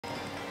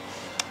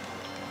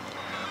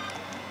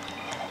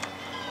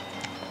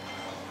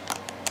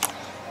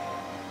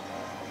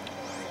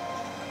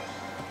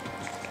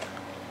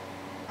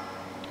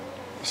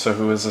So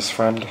who is this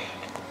friend?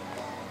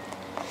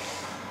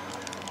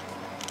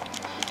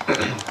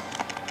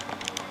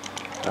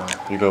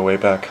 Oh, you go way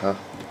back, huh?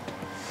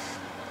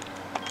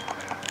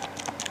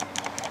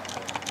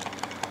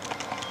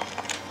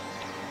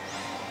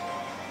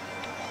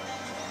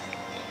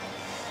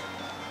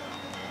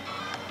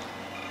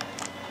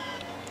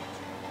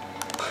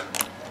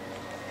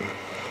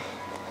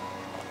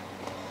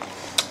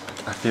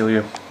 I feel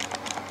you.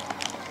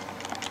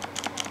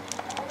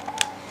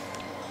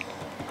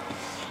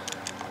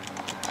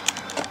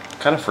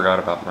 Kind of forgot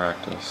about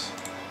Maractus.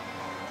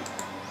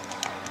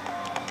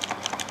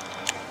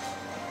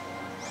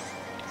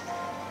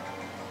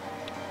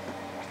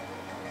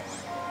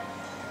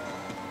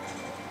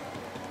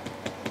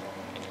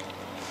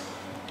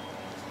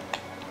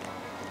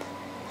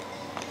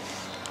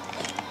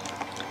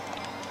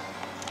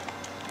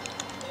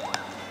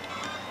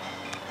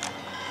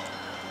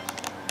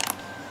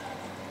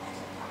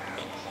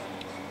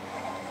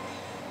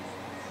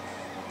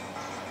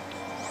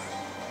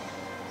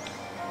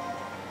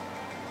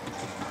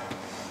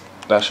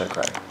 That should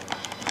crack.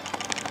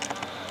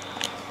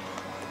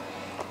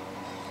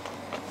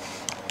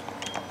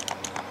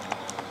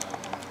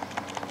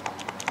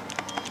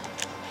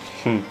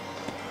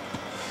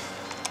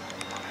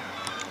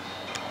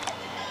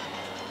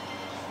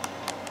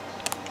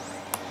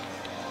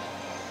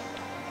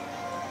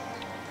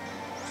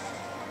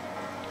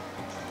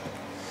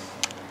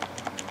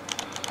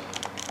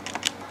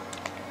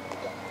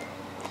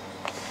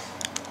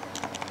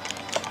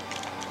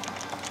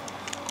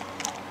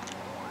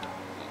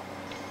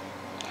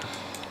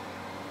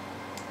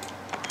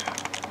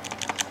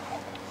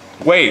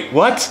 Wait,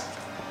 what?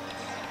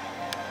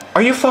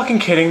 Are you fucking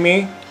kidding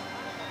me?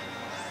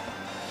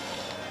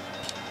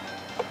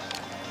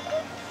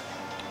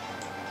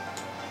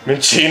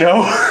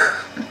 Minccino?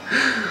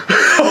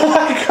 Oh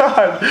my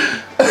god!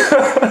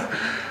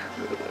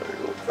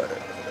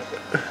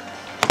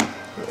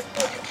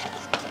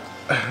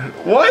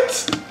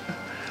 What?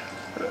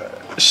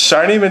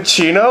 Shiny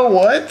Minccino?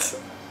 What?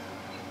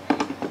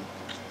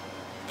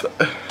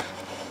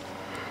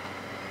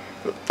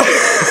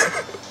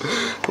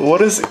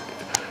 What is...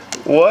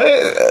 What?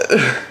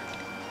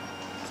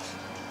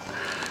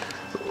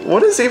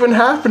 What is even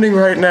happening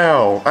right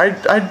now? I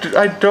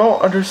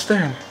don't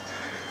understand.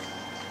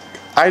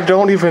 I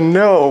don't even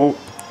know.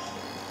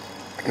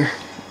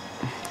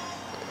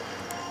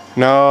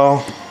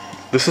 No,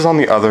 this is on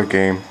the other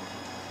game.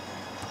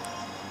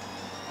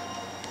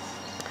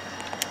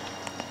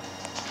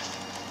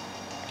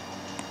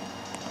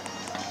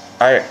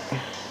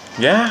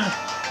 Yeah.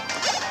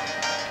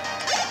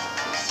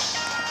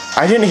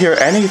 I didn't hear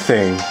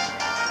anything.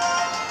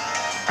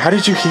 How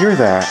did you hear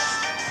that?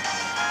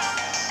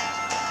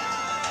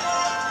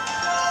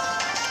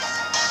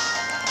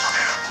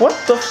 What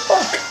the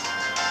fuck?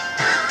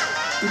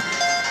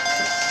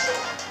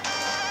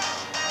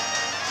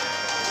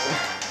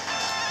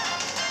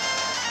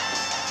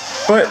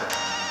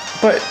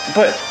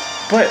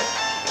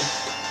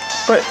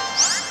 But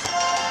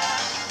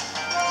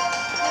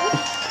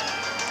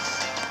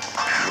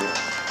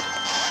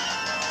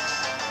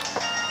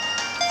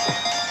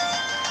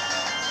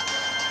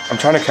I'm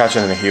trying to catch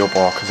it in a heal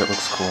ball because it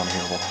looks cool in a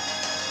heal ball.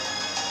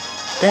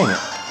 Dang it.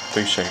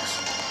 3 shakes.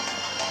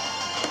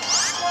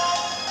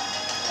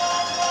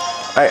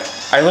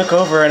 I look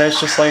over and it's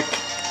just like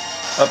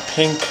a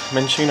pink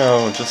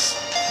Minccino, just,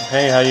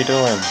 hey, how you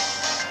doing?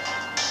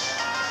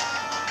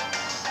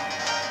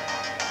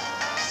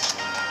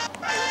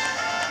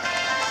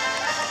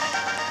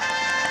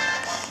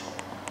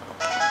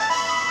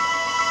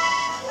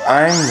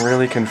 I'm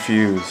really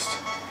confused.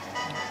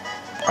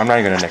 I'm not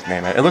even gonna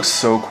nickname it. It looks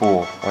so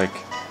cool. Like,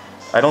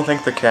 I don't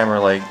think the camera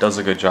like does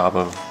a good job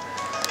of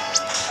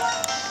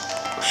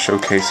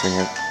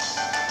showcasing it.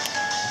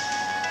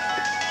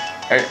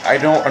 I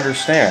don't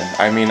understand.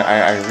 I mean,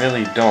 I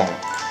really don't.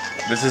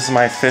 This is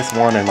my 5th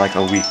one in like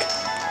a week.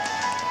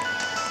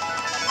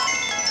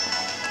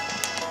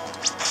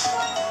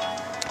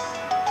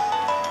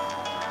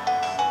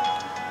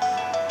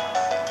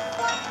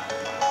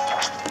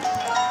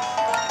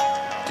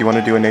 Do you want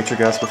to do a nature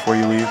guess before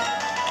you leave?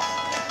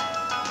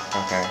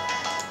 Okay.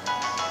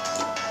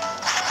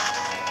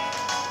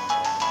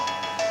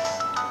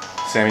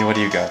 Sammy, what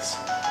do you guess?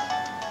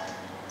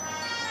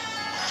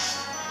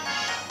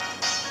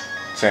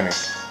 Sammy.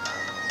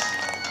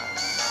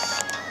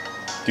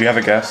 Do you have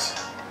a guess?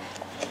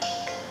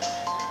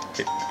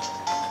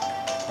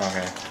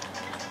 Okay.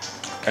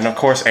 And of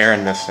course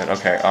Aaron missed it.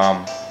 Okay,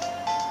 I'm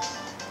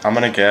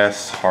gonna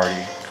guess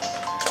Hardy.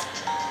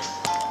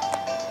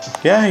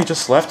 Yeah, he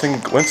just left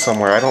and went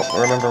somewhere. I don't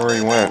remember where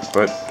he went,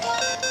 but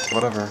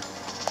whatever.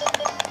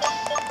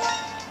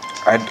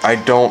 I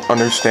don't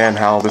understand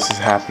how this is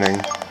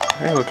happening.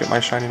 Hey, look at my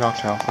shiny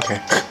Noctowl.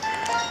 Okay.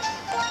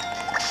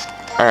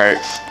 Alright.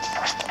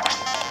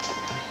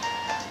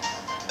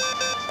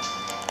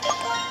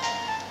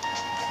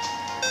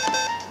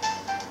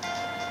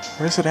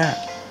 Where's it at?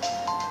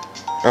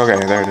 Okay,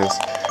 there it is.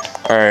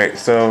 Alright,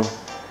 so,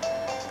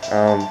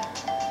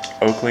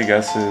 Oakley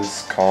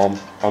guesses calm.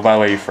 Oh, by the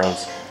way, you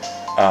froze.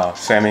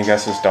 Sammy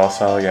guesses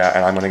docile, yeah,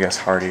 and I'm gonna guess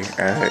hardy.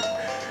 And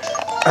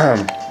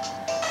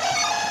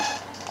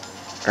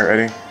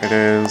ready? It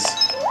is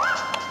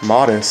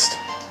modest.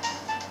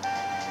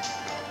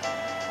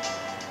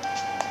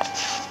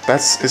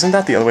 Isn't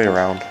that the other way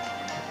around?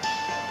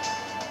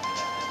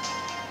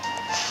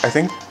 I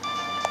think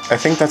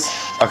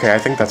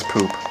that's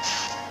poop.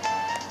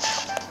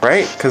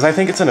 Right? Because I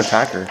think it's an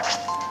attacker.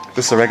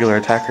 Just a regular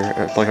attacker,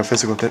 like a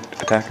physical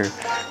attacker.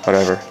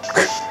 Whatever.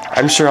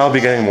 I'm sure I'll be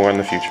getting more in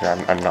the future.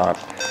 I'm not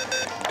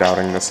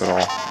doubting this at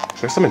all.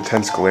 There's some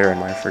intense glare in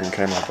my freaking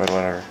camera, but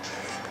whatever.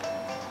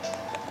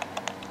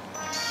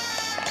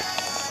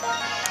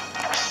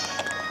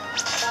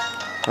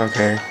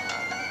 Okay.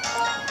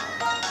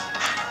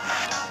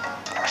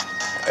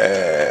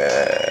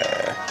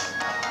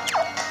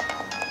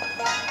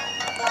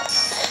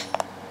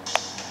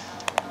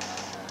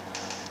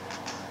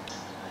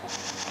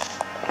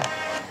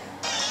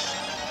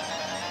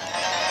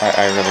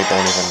 I really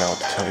don't even know what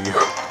to tell you.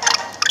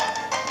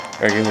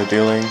 Regular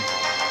dealing.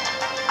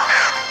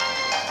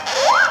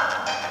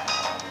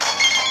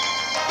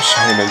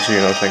 Shiny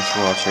Minccino, thanks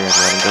for watching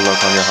everyone. Good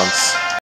luck on your hunts.